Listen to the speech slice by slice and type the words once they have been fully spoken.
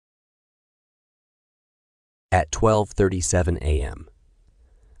At 12:37 a.m.,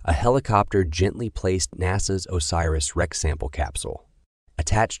 a helicopter gently placed NASA's OSIRIS-REx sample capsule,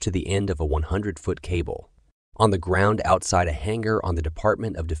 attached to the end of a 100-foot cable, on the ground outside a hangar on the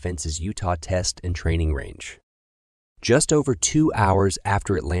Department of Defense's Utah Test and Training Range. Just over 2 hours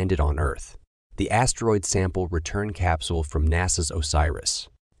after it landed on Earth, the asteroid sample return capsule from NASA's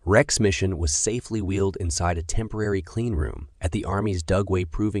OSIRIS-REx mission was safely wheeled inside a temporary clean room at the Army's Dugway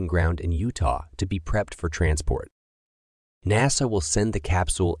Proving Ground in Utah to be prepped for transport. NASA will send the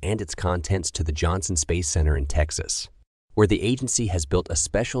capsule and its contents to the Johnson Space Center in Texas, where the agency has built a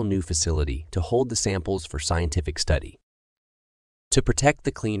special new facility to hold the samples for scientific study. To protect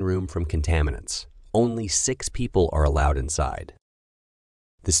the clean room from contaminants, only 6 people are allowed inside.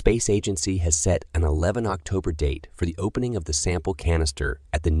 The space agency has set an 11 October date for the opening of the sample canister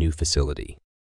at the new facility.